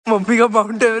Mummy का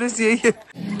mount Everest यही है.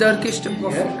 Turkish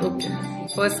food. Okay.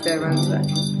 First time I'm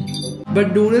trying. But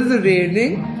dude, it's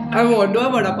raining. I want a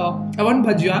vada pav. I want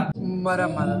bhajia.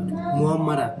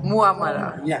 Muammara.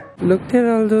 Yeah. Look at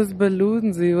all those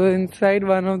balloons. We were inside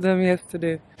one of them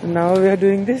yesterday. Now we are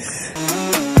doing this.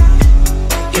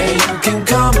 Yeah, you can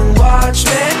come and watch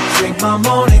me drink my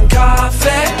morning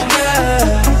coffee.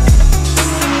 Yeah.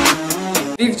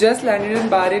 We've just landed in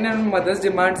Bahrain and mother's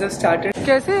demands have started.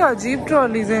 कैसे अजीब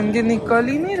trolleys हैं इनके, निकल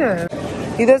ही नहीं रहे.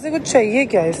 इधर से कुछ चाहिए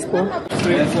क्या इसको?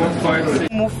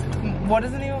 What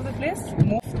is the name of the place?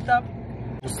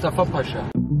 Mustafa Pasha.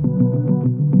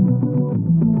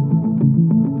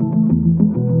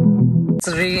 It's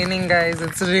raining, guys.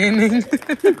 It's raining.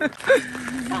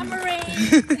 Summer rain.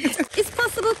 It's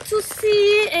possible to see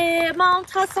Mount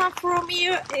Hassan from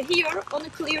here on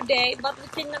a clear day, but we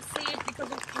cannot see it because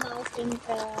it's clouds and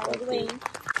rain.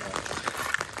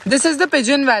 This is the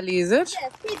Pigeon Valley, is it?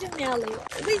 Yes, Pigeon Valley.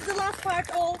 This is the last part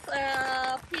of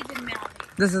Pigeon Valley.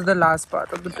 This is the last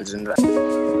part of the Pigeon Valley.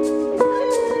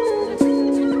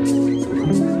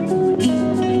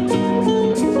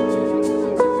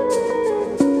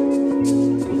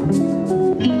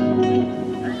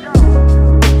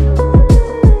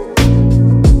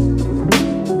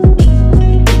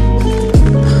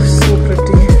 So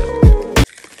pretty.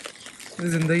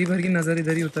 जिंदगी भर की नजर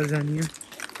इधर ही उतर जानी है.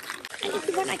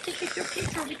 I can take your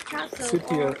picture with castle Sit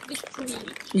here. or with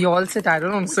tree. You all sit, I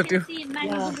don't want to sit here. See many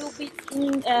blue beads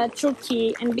in Turkey,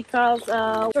 and because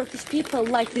Turkish people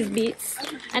like these beads,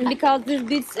 and because these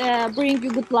beads bring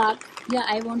you good luck. Yeah,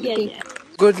 I want to take.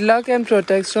 Good luck and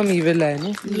protects from evil eye,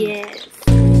 no? Yes.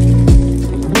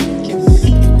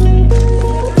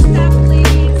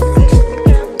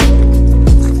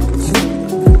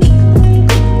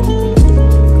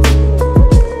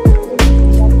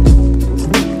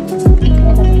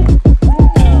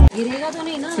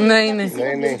 नहीं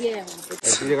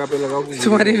ऐसी जगह पे लगाओ कि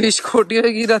तुम्हारी wish खोटी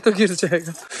होगी, गिरा तो गिर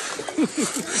जाएगा.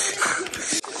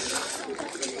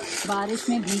 बारिश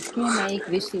में भीग के मैं एक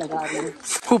विश लगा रही हूँ.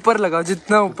 ऊपर लगाओ,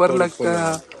 जितना ऊपर लगता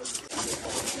है.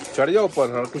 चढ़ जाओ ऊपर.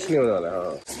 हाँ, कुछ नहीं हो रहा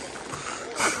है.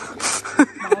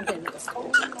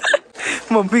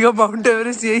 मम्मी का माउंट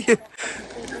एवरेस्ट यही है.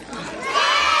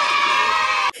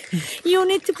 You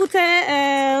need to put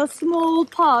a small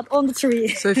pot on the tree.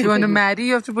 So if you want to marry,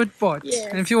 you have to put pots. Yes.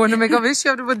 And if you want to make a wish,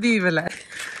 you have to put the evil eye.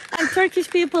 And Turkish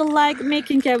people like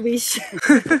making a wish.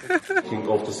 King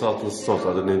of the Sultan stones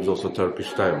are the names also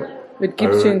Turkish diamond. It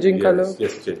keeps changing color.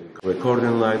 Yes, changing.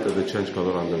 Accordion light and the change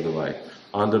color under the light.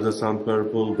 Under the sun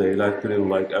purple, daylight green,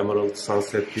 light emerald,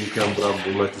 sunset pink and brown,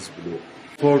 moonlight is blue.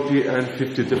 40 and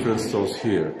 50 different stones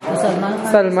here.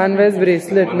 Salman wears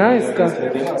bracelet ना इसका.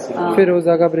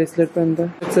 फिरोजा का bracelet पहनता है.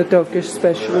 It's a Turkish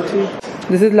specialty.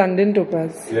 This is London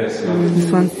topaz. Yes. This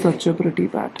one's such a pretty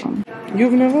pattern.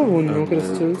 You've never worn no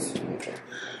crystals.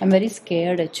 I'm very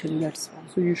scared actually, that's why.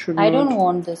 So you should. I don't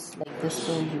want this like this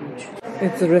so huge.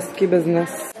 It's a risky business.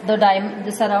 The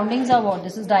surroundings are what?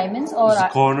 This is diamonds or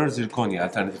This corner zirconia,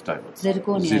 alternative diamonds.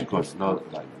 Zirconia. Zircon,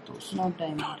 not diamond. Not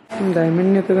diamond. Diamond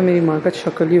नहीं होता तो मेरी माँ का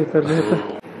शक्ल ही उतर जाता.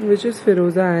 Which is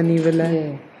Firoza and evil eye.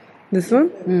 Yeah. This one?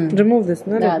 Remove this,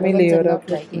 na? Let me layer up.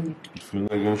 Liking it. If you're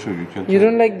not going to show, you can. You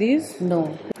don't like these? No.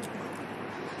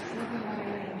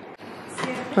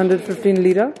 115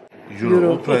 lira. Euro.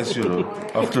 All price euro.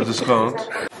 After discount,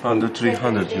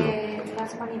 300 euro.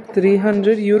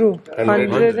 300 euro.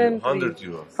 100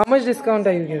 euro. How much discount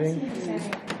are you giving?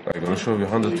 I'm going to show you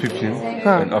 115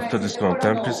 and after discount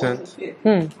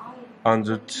 10%.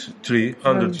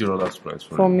 300 euro last price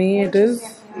For me it is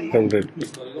 100.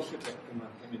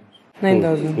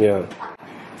 9,000. Yeah.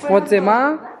 What's it,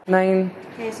 ma? 9.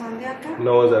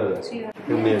 9,000.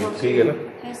 ठीक है ना?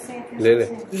 ले ले.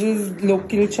 This is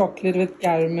local chocolate with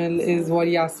caramel is what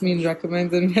Yasmin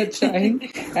recommends, and we're trying.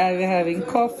 And we're having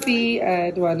coffee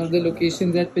at one of the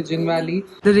locations at Pigeon Valley.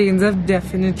 The rains have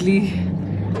definitely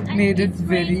made it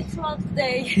very.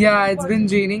 Yeah, it's been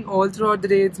raining all throughout the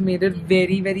day. It's made it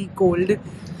very, very cold.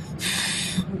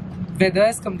 Weather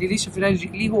has completely shifted. I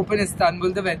really hope in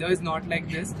Istanbul the weather is not like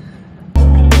this.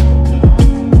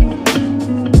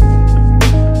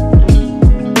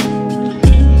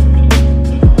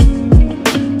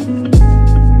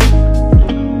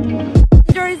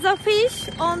 There is a fish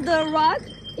on the rock.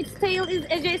 Its tail is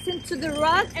adjacent to the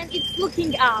rock and it's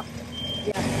looking up.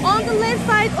 On the left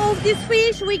side of this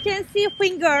fish, we can see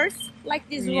fingers like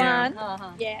this one.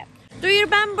 Yeah. Do you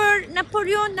remember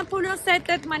Napoleon? Napoleon said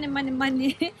that money, money,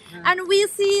 money. And we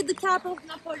see the cap of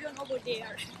Napoleon over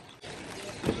there.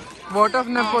 What of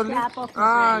Napoleon? Cap of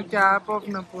Cap of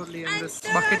Napoleon. And This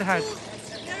bucket hat.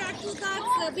 There are two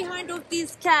ducks behind of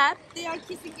this cap. They are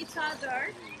kissing each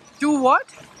other. Two what?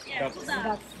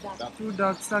 Ducks. Two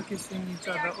ducks are kissing each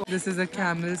other. Oh, this is a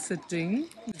camel sitting,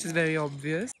 which is very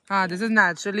obvious. Ah, this is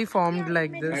naturally formed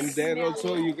like this. And there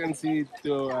also you can see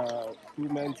two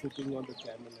men sitting on the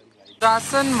camel and like.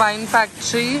 Rasan Wine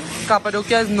Factory.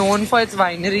 Cappadocia is known for its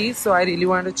winery, so I really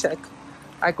wanted to check.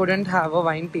 I couldn't have a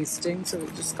wine tasting, so we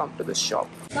just come to the shop.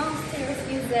 Downstairs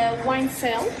is a wine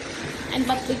cell,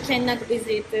 but we cannot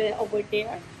visit over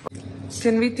there.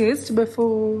 Can we taste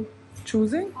before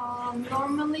choosing?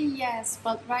 Normally yes,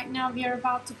 but right now we are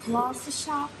about to close the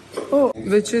shop. Oh,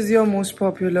 which is your most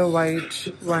popular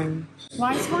white wine?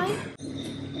 White wine?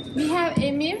 We have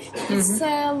Emir. It's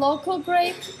a local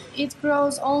grape. It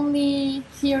grows only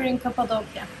here in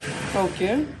Cappadocia.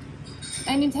 Okay.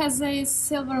 And it has a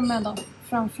silver medal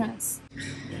from France.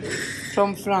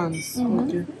 From France.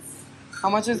 Okay. How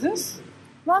much is this?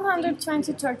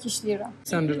 120 Turkish lira.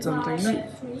 600 something.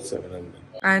 No? 700.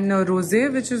 And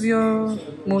rosé, which is your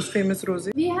most famous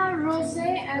rosé? We have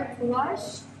rosé and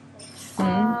Courage,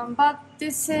 but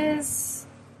this is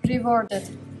rewarded.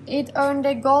 It earned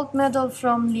a gold medal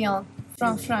from Lyon,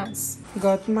 from France.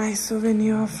 Got my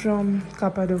souvenir from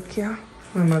Cappadocia.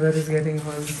 My mother is getting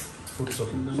hers.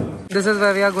 This is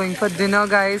where we are going for dinner,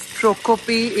 guys.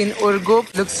 Prokopi in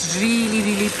Urgup. Looks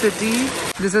really pretty.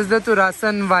 This is the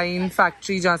Turasan Wine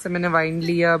Factory जहाँ से मैंने wine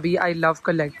लिया अभी. I love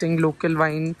collecting local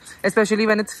wine, especially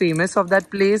when it's famous of that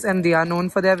place and they are known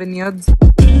for their vineyards.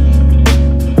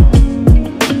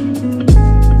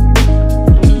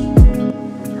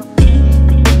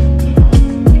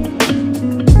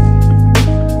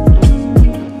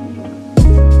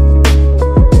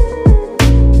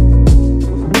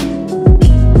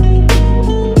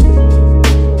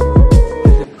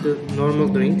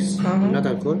 Drinks, not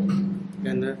alcohol,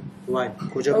 and the wine,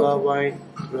 Kojaba wine,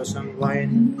 Rosan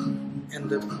wine, and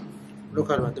the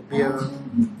local one, the beer,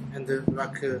 and the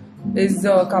raka. Is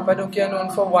Cappadocia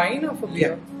known for wine or for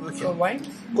beer? Yeah, okay. For wine?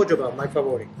 Kojaba, my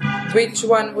favorite. Which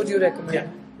one would you recommend? Yeah,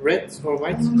 red or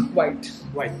white? White.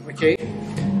 White, okay.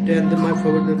 Then my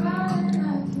favorite,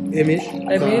 Emir.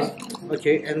 Emir?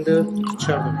 Okay, and the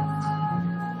Chardonnay.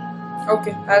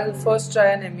 Okay, I'll first try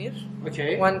an Emir.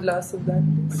 Okay. One glass of that,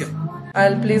 please. Okay.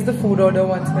 I'll place the food order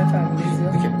once my family is here.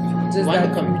 Okay. Just Wine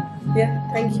that. coming.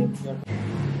 Yeah, thank you.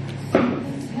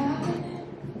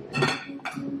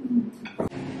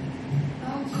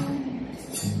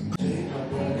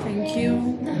 Thank you.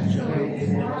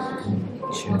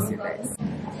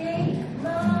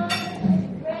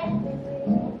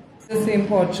 The same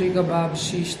pottery, kebab,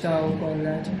 shish tao, all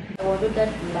that. What is that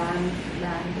lamb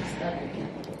is that?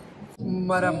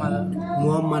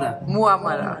 Muammara.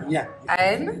 Muammara. Yeah.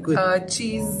 And Good.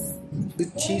 cheese. The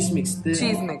cheese mix. The,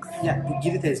 Cheese mix. Yeah, the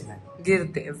girtes man.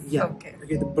 Girtes. Yeah. Okay.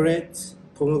 Okay, the bread,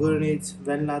 pomegranate,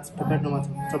 walnuts, pepper,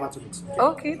 tomato mix.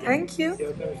 Okay, thank you.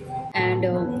 And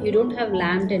you don't have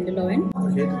lamb tenderloin?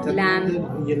 Okay, the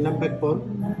Lamb. the lamb backbone.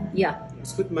 Yeah.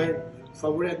 It's good. My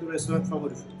favorite and the restaurant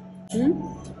favorite food.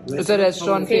 It's a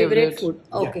restaurant favorite. Food.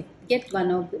 Okay. Get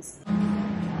one of this.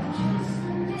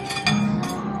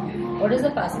 What is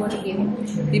the password you gave him?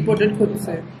 He put it khud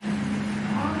se.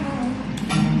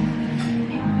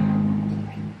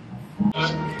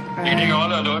 Eating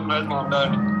all alone, where's mom,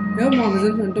 dad? Your mom is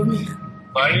in front of me.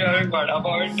 Why are you having vada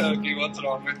pav in Turkey? What's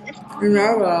wrong with you?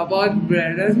 Yeah, vada pav,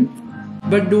 bread and...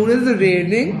 But dude, it's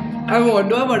raining. I want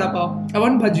to have vada pav. I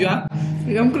want bhajia.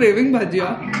 I'm craving bhajia.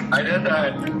 I did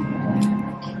that.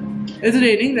 It's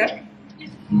raining there.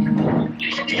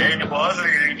 It was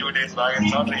raining 2 days back.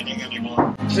 It's not raining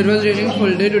anymore. It was raining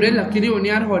full day today. Luckily, only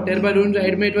our hot air balloon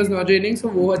ride में it was not raining, so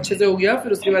वो अच्छे से हो गया.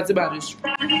 फिर उसके बाद से बारिश.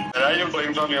 Where are you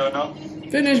going from here now?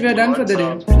 Finished. We are done for the day.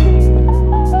 What's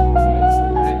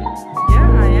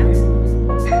Yeah, I am.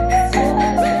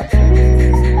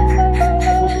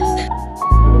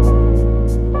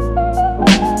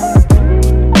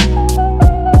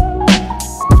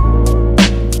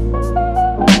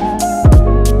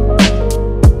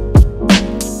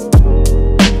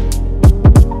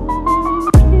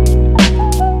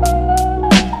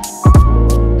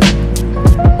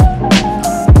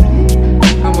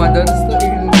 My mother is so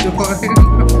enjoying.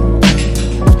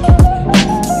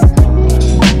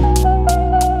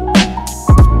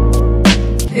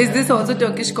 Is this also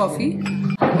Turkish coffee?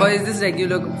 Or is this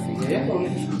regular coffee?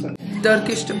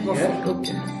 Turkish coffee,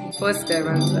 okay. First time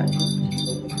I'll try.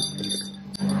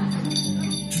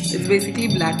 It's basically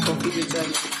black coffee which I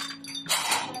like.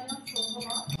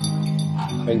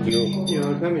 Thank you.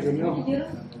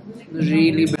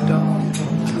 Really bitter.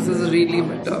 This is really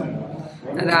bitter.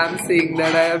 And I'm saying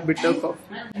that I have bitter coffee.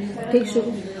 Take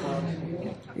sugar.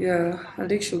 Yeah, I'll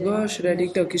take sugar or should I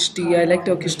take Turkish tea? I like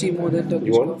Turkish tea more than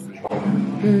Turkish coffee.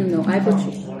 No, I put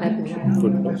sugar. I put sugar.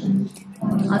 Good, no?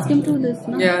 Ask him to this,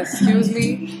 no? Yeah, excuse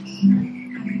me.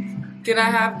 Can I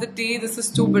have the tea? This is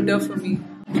too bitter for me.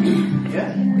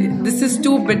 This is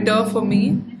too bitter for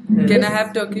me. Can I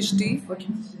have Turkish tea?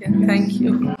 Yeah, thank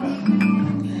you.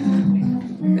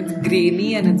 It's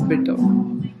grainy and it's bitter.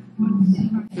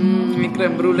 एक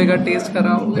creme brulee का taste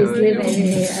कराओगे? इसलिए मैंने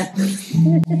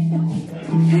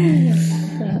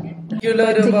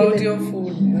Particular about your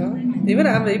food, yeah? Even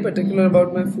I'm very particular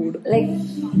about my food. like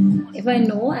if I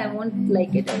know I won't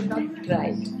like it, I'll not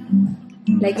try it.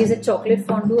 Like you said, chocolate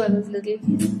fondue. I was little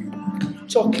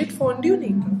Chocolate fondue,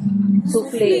 Nita.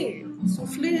 souffle.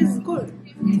 Souffle is good.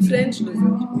 French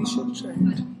dessert. We should try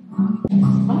it.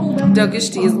 Turkish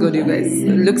tea is good, you guys.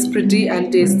 It looks pretty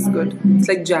and tastes good. It's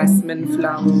like jasmine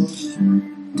flower tea.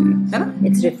 Yeah?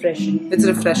 It's refreshing. It's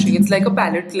refreshing. It's like a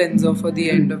palate cleanser for the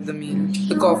end of the meal.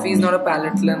 The coffee is not a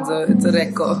palate cleanser. It's a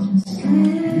wrecker.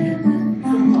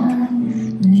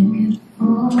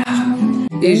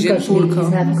 Asian food.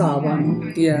 Have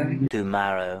kava. Yeah.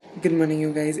 Tomorrow. Good morning,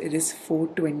 you guys. It is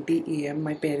 4:20 a.m.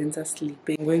 My parents are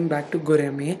sleeping. Going back to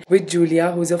Goreme with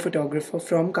Julia, who's a photographer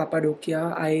from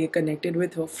Capadoccia. I connected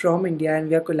with her from India and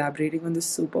we are collaborating on this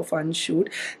super fun shoot.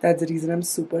 That's the reason I'm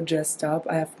super dressed up.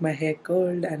 I have my hair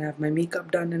curled and I have my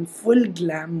makeup done in full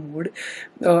glam mode.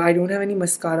 I don't have any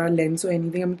mascara, lens or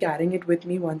anything. I'm carrying it with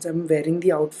me. Once I'm wearing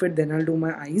the outfit, then I'll do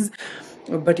my eyes.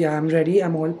 But yeah, I'm ready.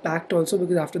 I'm all packed also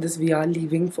because after this we are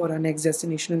leaving for our next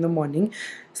destination in the morning.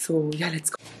 So yeah, let's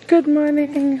go. Good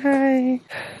morning. Hi.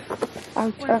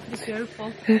 Ouch, ouch.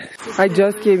 I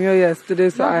just came here yesterday,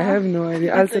 so I have no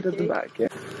idea. I'll sit at the back. Yeah.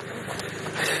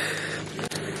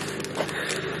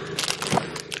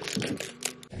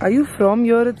 Are you from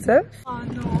here itself?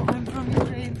 No, I'm from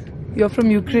Ukraine. You're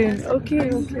from Ukraine. Okay,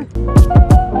 okay.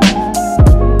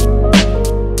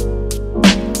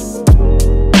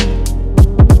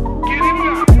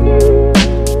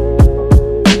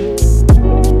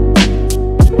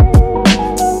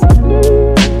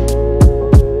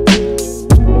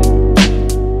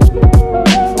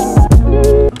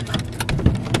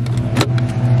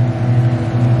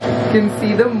 You can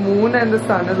see the moon and the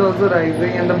sun is also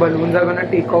rising and the balloons are gonna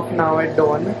take off now at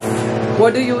dawn.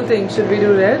 What do you think? Should we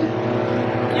do red?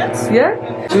 Yes. Yeah?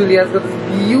 Julia's got this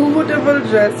beautiful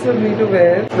dress for me to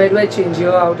wear. Where do I change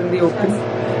her out in the open?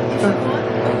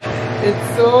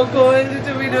 It's so cold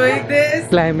to be doing this.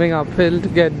 Climbing uphill to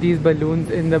get these balloons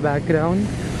in the background.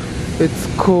 It's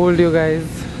cold, you guys.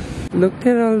 Look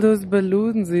at all those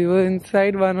balloons. We were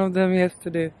inside one of them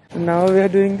yesterday. Now we are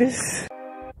doing this.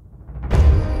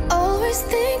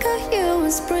 Think of you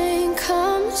when spring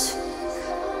comes,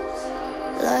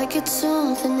 like it's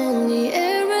something in the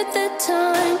air at that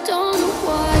time. Don't know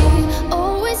why.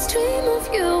 Always dream of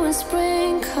you when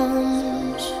spring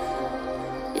comes.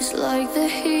 It's like the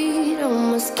heat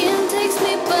on my skin takes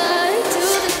me back to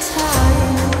the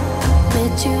time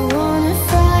met you on a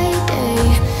Friday,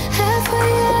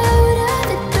 halfway out at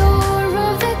the door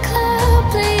of the club,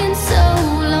 playing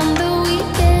soul on the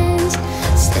weekends.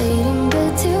 Stayed in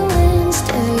bed till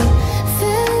Wednesday.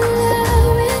 Fell in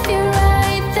love with you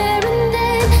right there and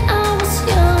then. I was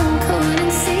young,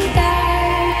 couldn't see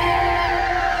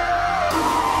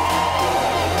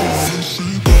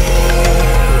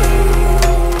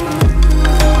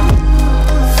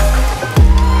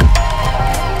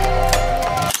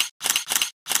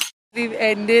We've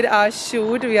ended our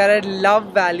shoot. We are at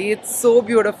Love Valley. It's so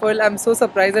beautiful. I'm so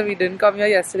surprised that we didn't come here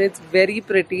yesterday. It's very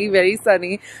pretty, very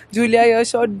sunny. Julia here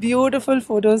shot beautiful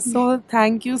photos. So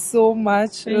thank you so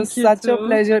much. It was such a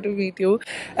pleasure to meet you.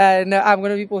 And I'm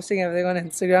going to be posting everything on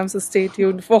Instagram. So stay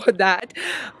tuned for that.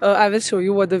 I will show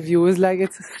you what the view is like.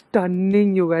 It's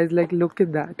stunning, you guys. Like, look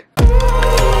at that.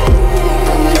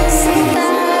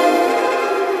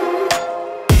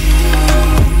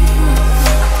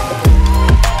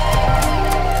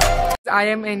 I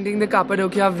am ending the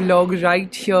Capadoccia vlog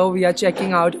right here. We are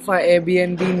checking out of our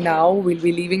Airbnb now. We'll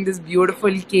be leaving this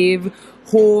beautiful cave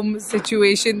home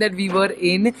situation that we were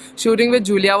in. Shooting with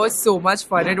Julia was so much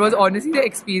fun. It was honestly the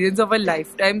experience of a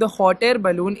lifetime. The hot air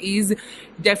balloon is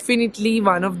definitely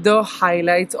one of the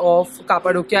highlights of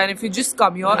Capadoccia, and if you just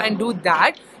come here and do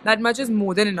that, that much is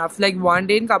more than enough. Like, one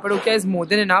day in Capadoccia is more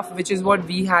than enough, which is what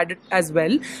we had as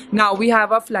well. Now we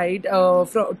have a flight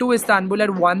to Istanbul at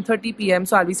 1:30 p.m.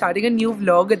 So I'll be starting a new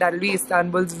vlog. That'll be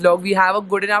Istanbul's vlog. We have a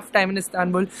good enough time in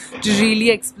Istanbul to really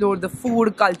explore the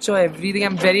food, culture, everything.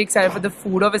 I'm very excited for the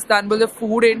food of Istanbul. The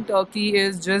food in Turkey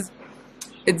is just,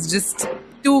 it's just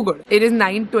too good. It is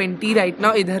 9:20 right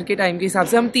now इधर के time के हिसाब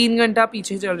से. हम 3 घंटा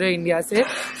पीछे चल रहे हैं इंडिया से.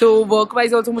 So work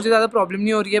wise also मुझे ज़्यादा प्रॉब्लम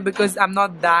नहीं हो रही है because I'm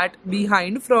not that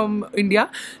behind from India.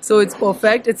 So it's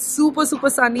perfect. It's super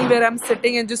sunny where I'm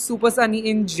sitting and just super sunny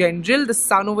in general. The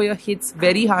sun over here hits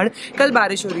very hard. कल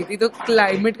बारिश हो रही थी तो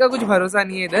climate का कुछ भरोसा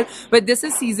नहीं है इधर. But this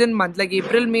is season month, like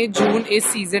April, May, June is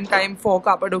season time for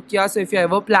Capadoccia. So if you're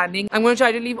ever planning, I'm going to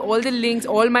try to leave all the links,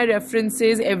 all my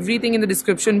references, everything in the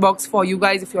description box for you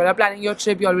guys. If you are planning your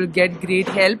trip, you all will get great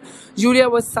help. Julia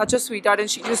was such a sweetheart and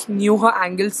she just knew her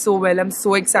angles so well. I'm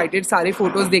so excited. सारे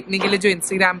photos देखने के लिए जो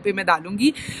Instagram पे मैं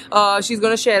डालूंगी. She's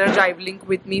going to share a drive link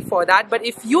with me for that. But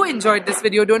if you enjoyed this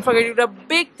video, don't forget to give it a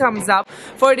big thumbs up.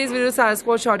 For today's video, Sarah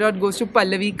Squad shout out goes to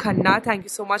Pallavi Khanna. Thank you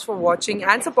so much for watching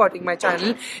and supporting my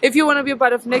channel. If you want to be a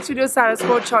part of next video, Sarah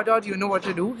Squad shout out, you know what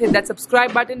to do. Hit that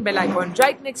subscribe button, bell icon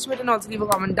right next to it, and also leave a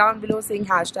comment down below saying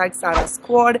hashtag Sarah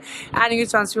Squad, and you get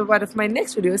a chance to be a part of my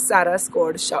next video, Sarah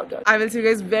Squad shout out. I will see you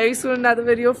guys very soon in another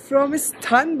video from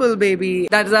Istanbul, baby.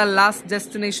 That is our last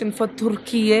destination for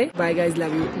Turkey. Bye guys,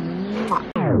 love you.